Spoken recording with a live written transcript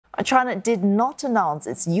China did not announce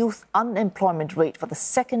its youth unemployment rate for the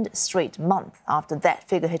second straight month after that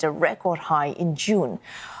figure hit a record high in June.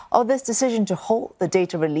 This decision to halt the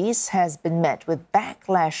data release has been met with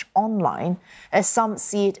backlash online, as some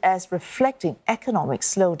see it as reflecting economic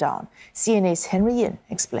slowdown. CNA's Henry Yin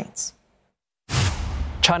explains.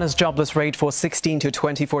 China's jobless rate for 16 to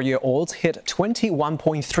 24-year-olds hit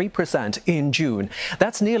 21.3% in June.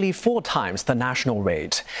 That's nearly 4 times the national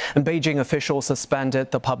rate. And Beijing officials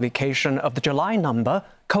suspended the publication of the July number,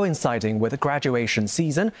 coinciding with the graduation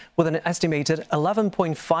season, with an estimated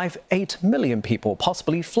 11.58 million people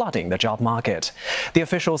possibly flooding the job market. The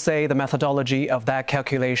officials say the methodology of that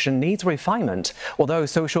calculation needs refinement, although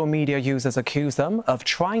social media users accuse them of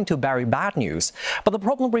trying to bury bad news. But the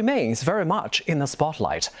problem remains very much in the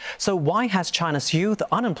spotlight. So why has China's youth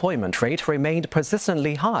unemployment rate remained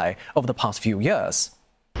persistently high over the past few years?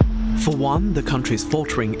 For one, the country's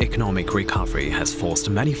faltering economic recovery has forced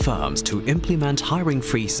many firms to implement hiring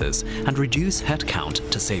freezes and reduce headcount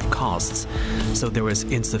to save costs, so there is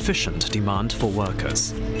insufficient demand for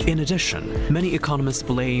workers. In addition, many economists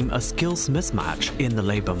blame a skills mismatch in the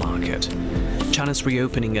labor market. China's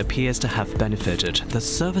reopening appears to have benefited the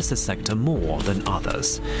services sector more than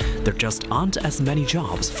others. There just aren't as many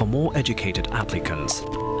jobs for more educated applicants.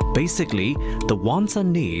 Basically, the wants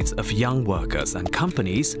and needs of young workers and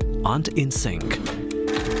companies aren't in sync.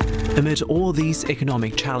 Amid all these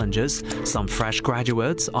economic challenges, some fresh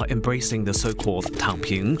graduates are embracing the so-called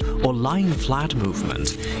 "tangping" or lying flat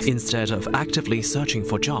movement instead of actively searching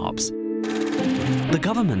for jobs. The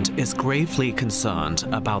government is gravely concerned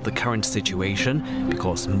about the current situation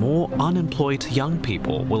because more unemployed young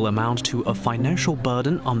people will amount to a financial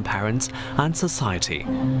burden on parents and society.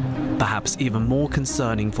 Perhaps even more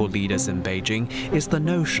concerning for leaders in Beijing is the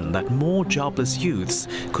notion that more jobless youths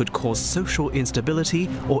could cause social instability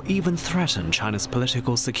or even threaten China's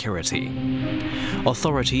political security.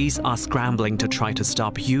 Authorities are scrambling to try to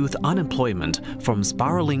stop youth unemployment from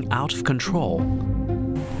spiraling out of control.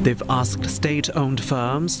 They've asked state-owned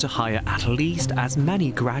firms to hire at least as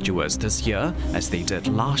many graduates this year as they did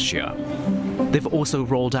last year. They've also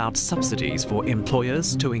rolled out subsidies for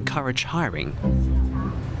employers to encourage hiring.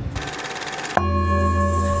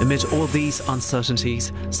 Amid all these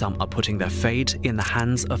uncertainties, some are putting their fate in the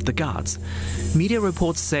hands of the gods. Media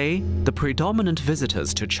reports say the predominant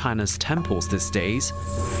visitors to China's temples these days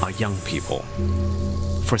are young people.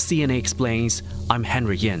 For CNA Explains, I'm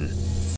Henry Yin.